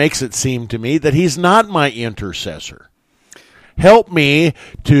 this makes it seem to me that he's not my intercessor. Help me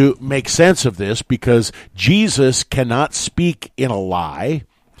to make sense of this, because Jesus cannot speak in a lie.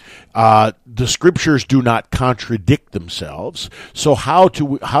 The scriptures do not contradict themselves. So how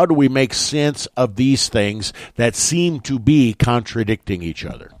do we make sense of these things that seem to be contradicting each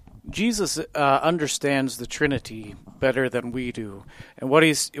other? Jesus understands the Trinity better than we do, and what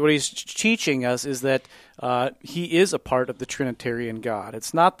he's teaching us is that he is a part of the Trinitarian God.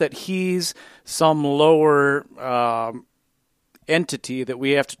 It's not that he's some lower entity that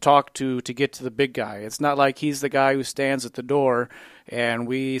we have to talk to get to the big guy. It's not like he's the guy who stands at the door and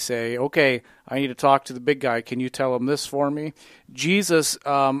we say, okay, I need to talk to the big guy. Can you tell him this for me? Jesus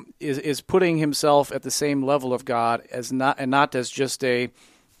is putting himself at the same level of God and not as just a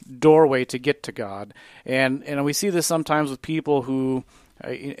doorway to get to God. And we see this sometimes with people who,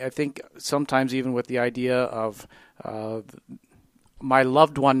 I think sometimes even with the idea of my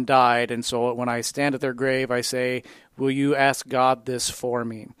loved one died, and so when I stand at their grave, I say, will you ask God this for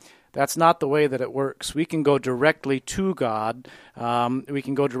me? That's not the way that it works. We can go directly to God. We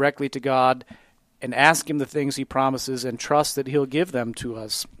can go directly to God and ask him the things he promises and trust that he'll give them to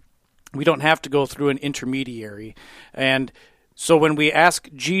us. We don't have to go through an intermediary. And so when we ask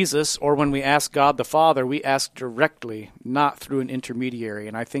Jesus or when we ask God the Father, we ask directly, not through an intermediary.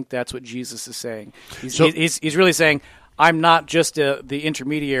 And I think that's what Jesus is saying. He's really saying, I'm not just the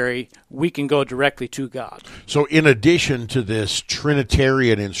intermediary. We can go directly to God. So in addition to this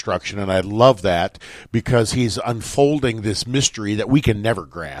Trinitarian instruction, and I love that because he's unfolding this mystery that we can never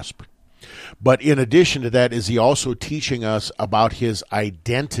grasp, but in addition to that, is he also teaching us about his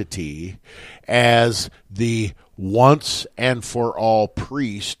identity as the once and for all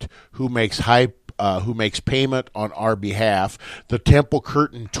priest who makes payment on our behalf, the temple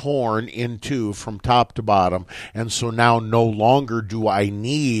curtain torn in two from top to bottom, and so now no longer do I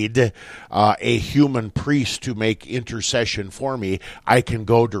need a human priest to make intercession for me. I can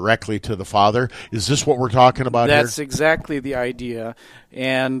go directly to the Father. Is this what we're talking about here? That's exactly the idea.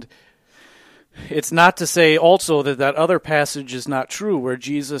 And it's not to say also that other passage is not true where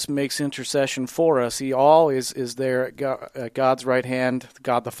Jesus makes intercession for us. He always is there at God's right hand,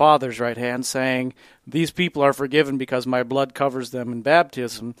 God the Father's right hand, saying, these people are forgiven because my blood covers them in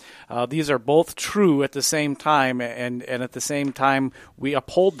baptism. These are both true at the same time, and at the same time we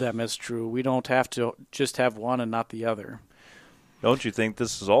uphold them as true. We don't have to just have one and not the other. Don't you think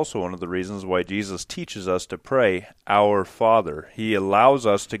this is also one of the reasons why Jesus teaches us to pray, Our Father? He allows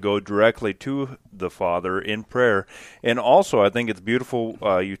us to go directly to the Father in prayer. And also, I think it's beautiful,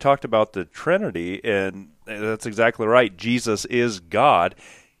 you talked about the Trinity, and that's exactly right. Jesus is God.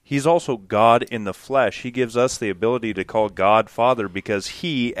 He's also God in the flesh. He gives us the ability to call God Father because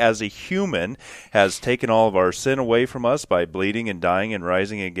he, as a human, has taken all of our sin away from us by bleeding and dying and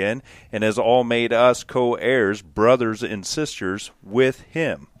rising again, and has all made us co-heirs, brothers and sisters with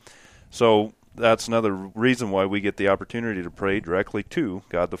him. So that's another reason why we get the opportunity to pray directly to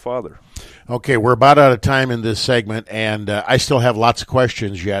God the Father. Okay, we're about out of time in this segment, and I still have lots of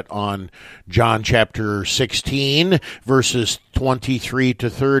questions yet on John chapter 16, verses 23 to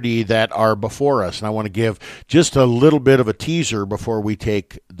 30 that are before us. And I want to give just a little bit of a teaser before we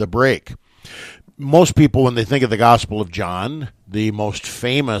take the break. Most people, when they think of the Gospel of John, the most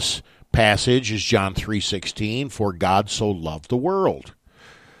famous passage is John 3:16, for God so loved the world,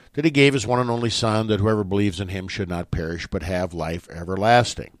 that he gave his one and only Son, that whoever believes in him should not perish, but have life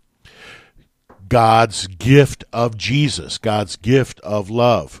everlasting. God's gift of Jesus, God's gift of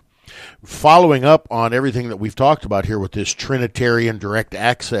love. Following up on everything that we've talked about here with this Trinitarian direct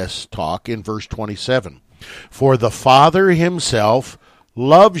access talk in verse 27. For the Father himself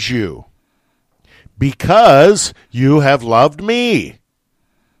loves you, because you have loved me,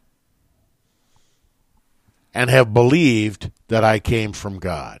 and have believed that I came from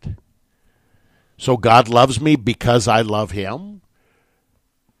God. So God loves me because I love him?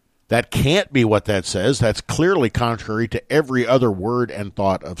 That can't be what that says. That's clearly contrary to every other word and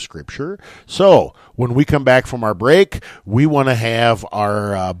thought of Scripture. So when we come back from our break, we want to have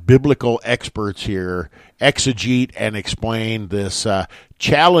our biblical experts here exegete and explain this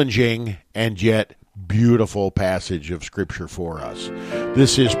challenging and yet beautiful passage of Scripture for us.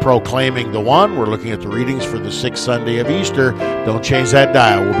 This is Proclaiming the One. We're looking at the readings for the sixth Sunday of Easter. Don't change that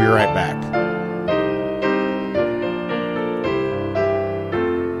dial. We'll be right back.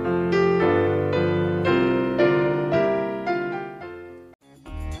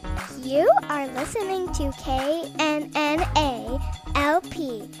 You are listening to KNNA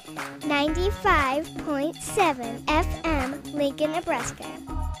LP 95.7 FM, Lincoln, Nebraska.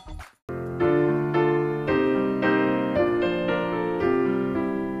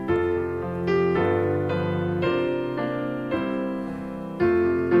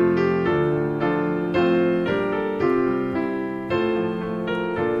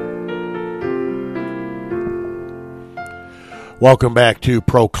 Welcome back to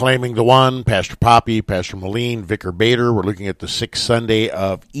Proclaiming the One. Pastor Poppy, Pastor Moline, Vicar Bader. We're looking at the sixth Sunday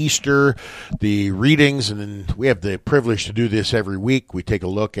of Easter, the readings, and then we have the privilege to do this every week. We take a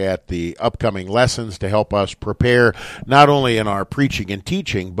look at the upcoming lessons to help us prepare, not only in our preaching and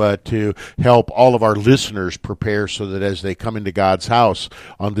teaching, but to help all of our listeners prepare so that as they come into God's house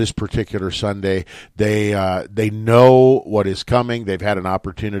on this particular Sunday, they know what is coming. They've had an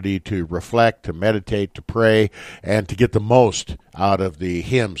opportunity to reflect, to meditate, to pray, and to get the most out of the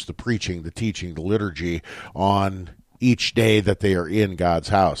hymns, the preaching, the teaching, the liturgy on each day that they are in God's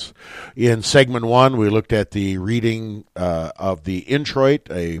house. In segment 1, we looked at the reading of the introit,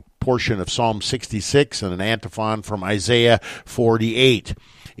 a portion of Psalm 66 and an antiphon from Isaiah 48.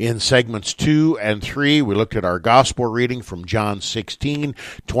 In segments 2 and 3, we looked at our gospel reading from John 16,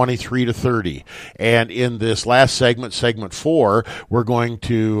 23 to 30. And in this last segment, segment 4, we're going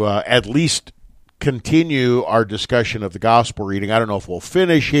to at least continue our discussion of the gospel reading. I don't know if we'll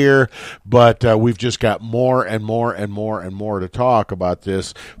finish here, but we've just got more and more and more and more to talk about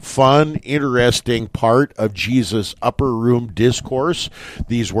this fun, interesting part of Jesus' upper room discourse.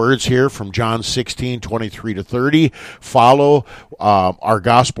 These words here from John 16:23-30 follow our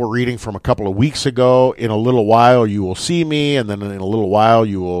gospel reading from a couple of weeks ago. In a little while you will see me, and then in a little while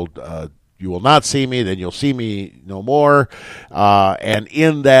you will not see me, then you'll see me no more. And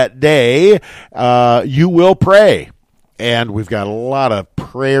in that day, you will pray. And we've got a lot of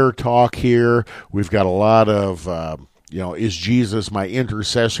prayer talk here. We've got a lot of, is Jesus my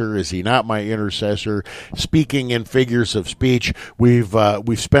intercessor? Is he not my intercessor? Speaking in figures of speech. We've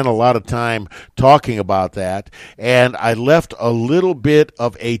spent a lot of time talking about that. And I left a little bit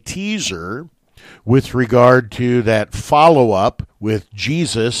of a teaser with regard to that follow-up with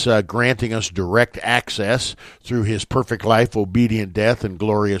Jesus granting us direct access through his perfect life, obedient death, and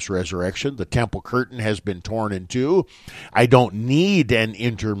glorious resurrection. The temple curtain has been torn in two. I don't need an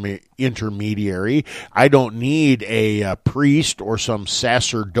intermediary. I don't need a priest or some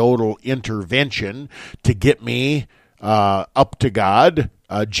sacerdotal intervention to get me up to God.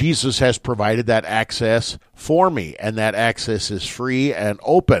 Jesus has provided that access for me, and that access is free and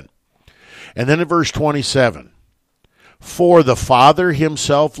open. And then in verse 27, for the Father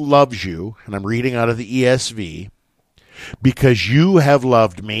himself loves you, and I'm reading out of the ESV, because you have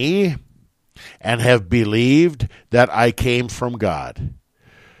loved me and have believed that I came from God.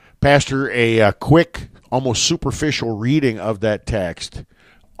 Pastor, a quick, almost superficial reading of that text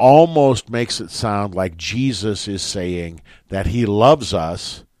almost makes it sound like Jesus is saying that he loves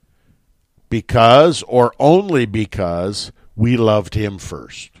us because, or only because, we loved him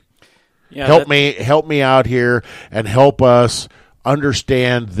first. Yeah, help me out here and help us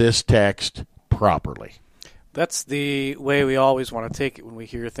understand this text properly. That's the way we always want to take it when we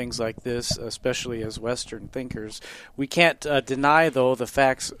hear things like this, especially as Western thinkers. We can't deny, though, the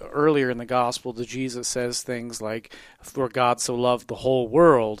facts earlier in the gospel that Jesus says things like, for God so loved the whole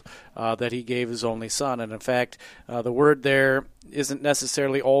world that he gave his only son. And in fact, the word there isn't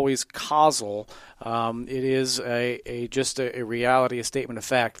necessarily always causal. It is just a reality, a statement of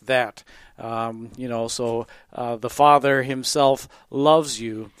fact that, the Father himself loves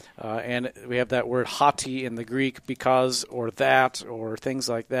you. And we have that word hati in the Greek, because, or that, or things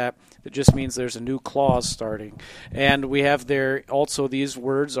like that. It just means there's a new clause starting. And we have there also, these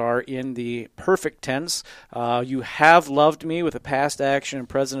words are in the perfect tense. You have loved me with a past action and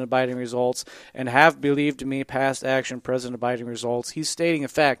present abiding results, and have believed me, past action, present abiding results. He's stating a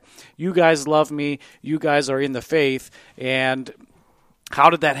fact. You guys love me. You guys are in the faith. And how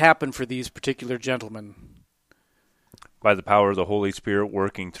did that happen for these particular gentlemen? By the power of the Holy Spirit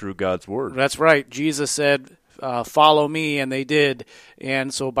working through God's Word. That's right. Jesus said, follow me, and they did.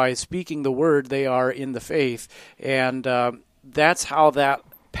 And so by speaking the word, they are in the faith. And that's how that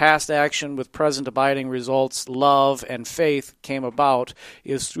past action with present abiding results, love and faith came about,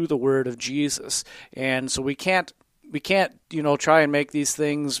 is through the word of Jesus. And so we can't try and make these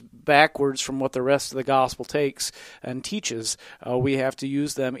things backwards from what the rest of the gospel takes and teaches. We have to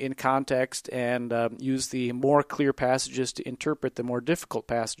use them in context and use the more clear passages to interpret the more difficult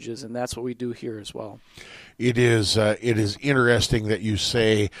passages, and that's what we do here as well. It is interesting that you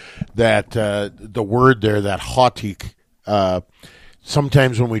say that the word there, that hotik,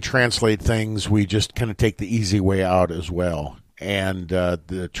 sometimes when we translate things, we just kind of take the easy way out as well. And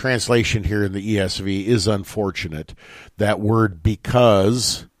the translation here in the ESV is unfortunate. That word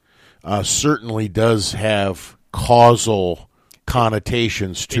because certainly does have causal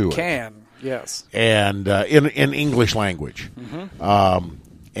connotations to it. It can, yes. And in English language.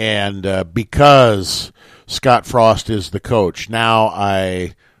 Mm-hmm. Because Scott Frost is the coach, now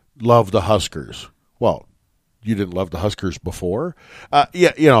I love the Huskers. Well, you didn't love the Huskers before?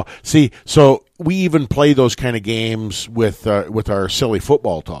 See, so we even play those kind of games with our silly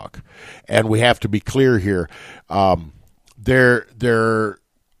football talk. And we have to be clear here. There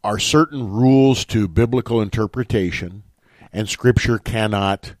are certain rules to biblical interpretation, and Scripture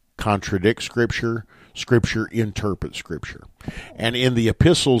cannot contradict Scripture. Scripture interprets Scripture. And in the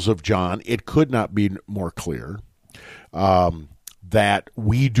epistles of John, it could not be more clear that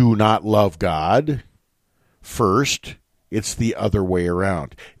we do not love God first. It's the other way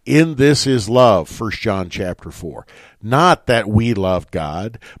around. In this is love, 1 John chapter 4. Not that we loved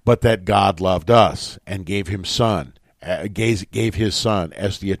God, but that God loved us and gave his Son as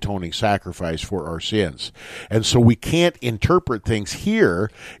the atoning sacrifice for our sins. And so we can't interpret things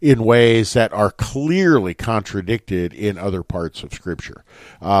here in ways that are clearly contradicted in other parts of Scripture.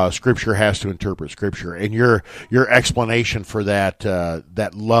 Scripture has to interpret Scripture. And your explanation for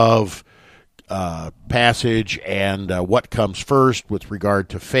that love passage and what comes first with regard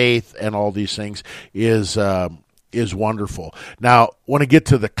to faith and all these things is wonderful. Now, I want to get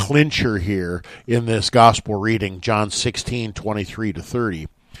to the clincher here in this gospel reading, John 16:23-30.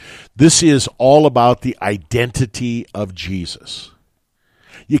 This is all about the identity of Jesus.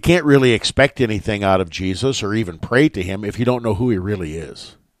 You can't really expect anything out of Jesus or even pray to him if you don't know who he really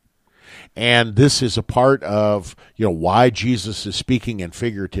is. And this is a part of, why Jesus is speaking in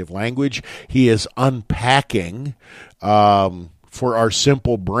figurative language. He is unpacking for our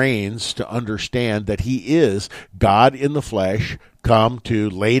simple brains to understand that he is God in the flesh, come to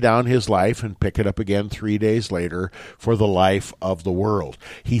lay down his life and pick it up again 3 days later for the life of the world.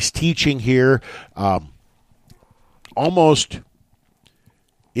 He's teaching here almost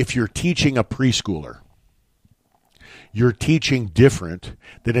if you're teaching a preschooler. You're teaching different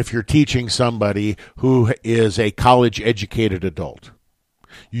than if you're teaching somebody who is a college-educated adult.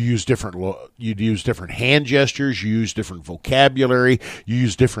 You use different hand gestures, you use different vocabulary, you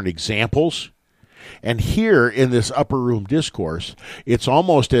use different examples. And here in this upper room discourse, it's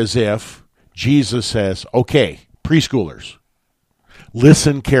almost as if Jesus says, okay, preschoolers,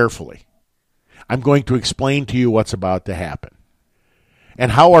 listen carefully. I'm going to explain to you what's about to happen.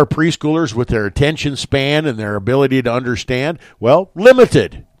 And how are preschoolers with their attention span and their ability to understand? Well,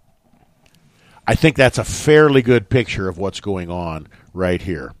 limited. I think that's a fairly good picture of what's going on right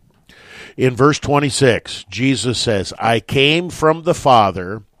here. In verse 26, Jesus says, I came from the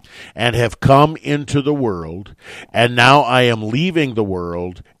Father and have come into the world, and now I am leaving the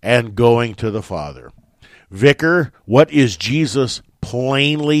world and going to the Father. Vicar, what is Jesus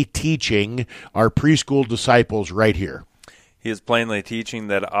plainly teaching our preschool disciples right here? He is plainly teaching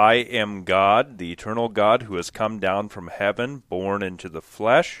that I am God, the eternal God who has come down from heaven, born into the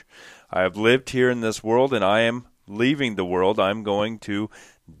flesh. I have lived here in this world, and I am leaving the world. I'm going to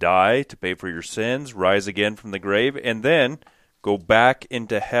die to pay for your sins, rise again from the grave, and then go back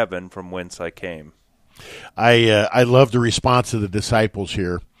into heaven from whence I came. I love the response of the disciples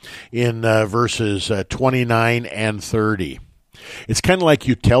here in verses 29 and 30. It's kind of like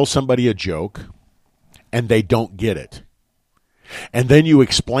you tell somebody a joke, and they don't get it. And then you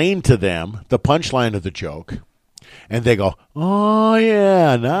explain to them the punchline of the joke, and they go, oh,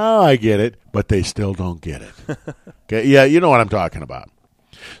 yeah, now I get it, but they still don't get it. Okay, yeah, you know what I'm talking about.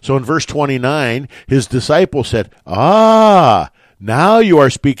 So in verse 29, his disciples said, now you are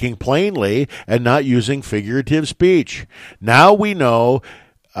speaking plainly and not using figurative speech. Now we know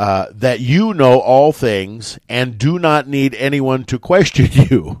that you know all things and do not need anyone to question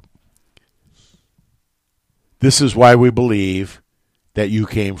you. This is why we believe that you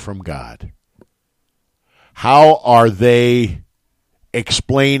came from God. How are they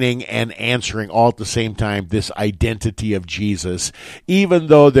explaining and answering all at the same time this identity of Jesus, even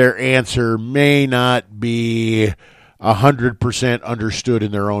though their answer may not be 100% understood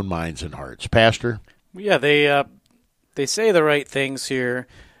in their own minds and hearts? Pastor? Yeah, they say the right things here,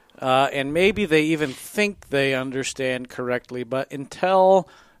 and maybe they even think they understand correctly, but until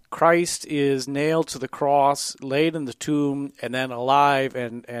Christ is nailed to the cross, laid in the tomb, and then alive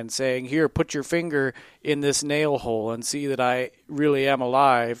and saying, here, put your finger in this nail hole and see that I really am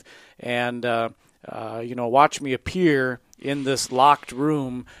alive, and watch me appear in this locked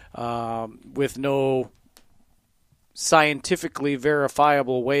room with no scientifically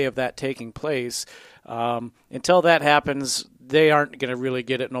verifiable way of that taking place. Until that happens, they aren't going to really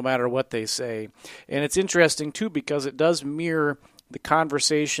get it no matter what they say. And it's interesting, too, because it does mirror the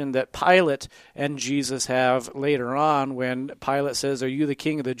conversation that Pilate and Jesus have later on when Pilate says, are you the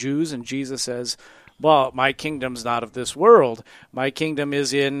king of the Jews? And Jesus says, well, my kingdom's not of this world. My kingdom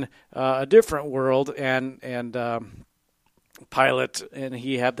is in a different world. And Pilate and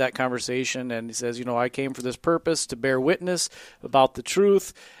he have that conversation, and he says, I came for this purpose, to bear witness about the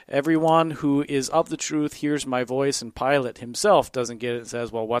truth. Everyone who is of the truth hears my voice, and Pilate himself doesn't get it and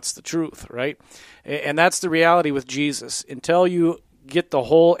says, well, what's the truth, right? And that's the reality with Jesus. Until you get the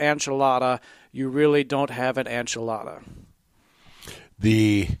whole enchilada, you really don't have an enchilada.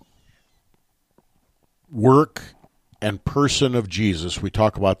 The work and person of Jesus, we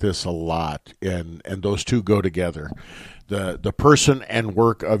talk about this a lot, and those two go together. The person and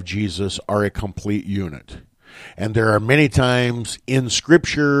work of Jesus are a complete unit. And there are many times in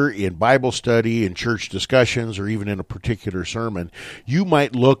Scripture, in Bible study, in church discussions, or even in a particular sermon, you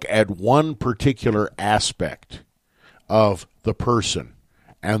might look at one particular aspect of the person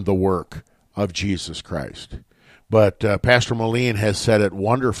and the work of Jesus Christ. But Pastor Moline has said it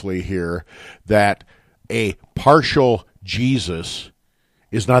wonderfully here that a partial Jesus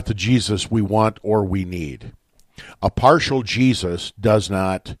is not the Jesus we want or we need. A partial Jesus does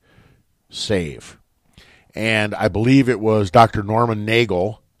not save. And I believe it was Dr. Norman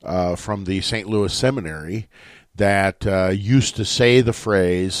Nagel from the St. Louis Seminary that used to say the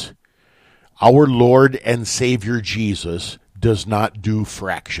phrase, "Our Lord and Savior Jesus does not do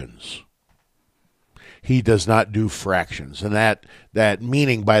fractions." He does not do fractions. And that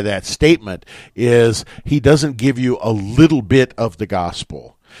meaning by that statement is he doesn't give you a little bit of the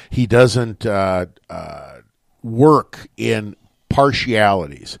gospel. He doesn't work in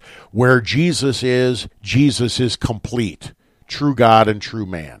partialities. Where Jesus is complete. True God and true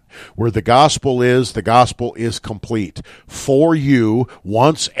man. Where the gospel is complete. For you,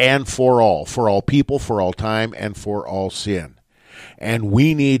 once and for all people, for all time, and for all sin. And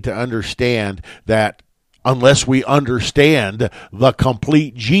we need to understand that unless we understand the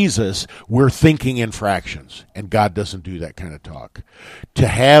complete Jesus, we're thinking in fractions. And God doesn't do that kind of talk. To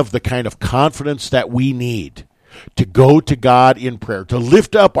have the kind of confidence that we need to go to God in prayer, to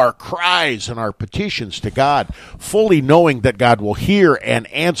lift up our cries and our petitions to God, fully knowing that God will hear and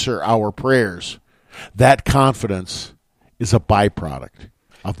answer our prayers, that confidence is a byproduct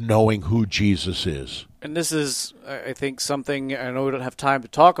of knowing who Jesus is. And this is, I think, something, I know we don't have time to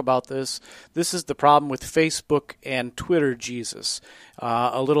talk about this. This is the problem with Facebook and Twitter Jesus.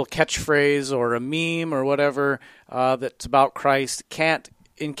 A little catchphrase or a meme or whatever that's about Christ can't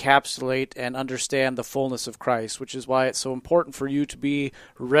encapsulate and understand the fullness of Christ, which is why it's so important for you to be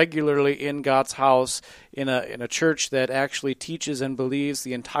regularly in God's house, in a church that actually teaches and believes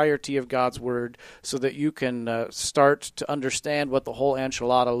the entirety of God's Word, so that you can start to understand what the whole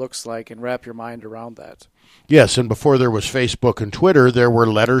enchilada looks like and wrap your mind around that. Yes, and before there was Facebook and Twitter, there were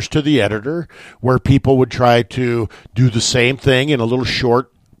letters to the editor where people would try to do the same thing in a little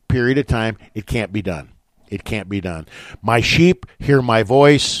short period of time. It can't be done. It can't be done. My sheep hear my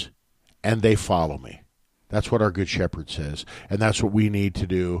voice, and they follow me. That's what our Good Shepherd says, and that's what we need to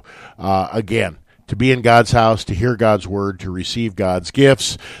do. Again, to be in God's house, to hear God's word, to receive God's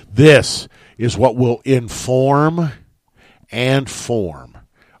gifts. This is what will inform and form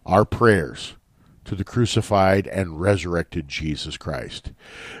our prayers to the crucified and resurrected Jesus Christ.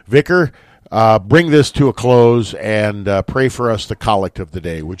 Vicar, bring this to a close and pray for us the collect of the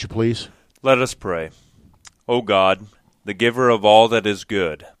day, would you please? Let us pray. O God, the giver of all that is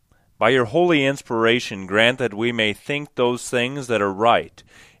good, by your holy inspiration grant that we may think those things that are right,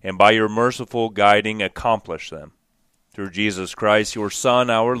 and by your merciful guiding accomplish them. Through Jesus Christ, your Son,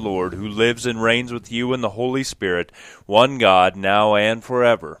 our Lord, who lives and reigns with you in the Holy Spirit, one God, now and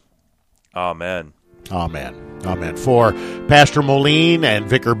forever. Amen. Amen. Amen. For Pastor Moline and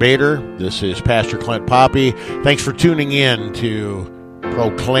Vicar Bader, this is Pastor Clint Poppy. Thanks for tuning in to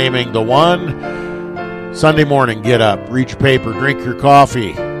Proclaiming the One. Sunday morning, get up, read your paper, drink your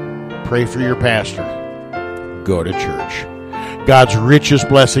coffee, pray for your pastor, go to church. God's richest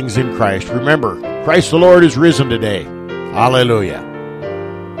blessings in Christ. Remember, Christ the Lord is risen today. Hallelujah.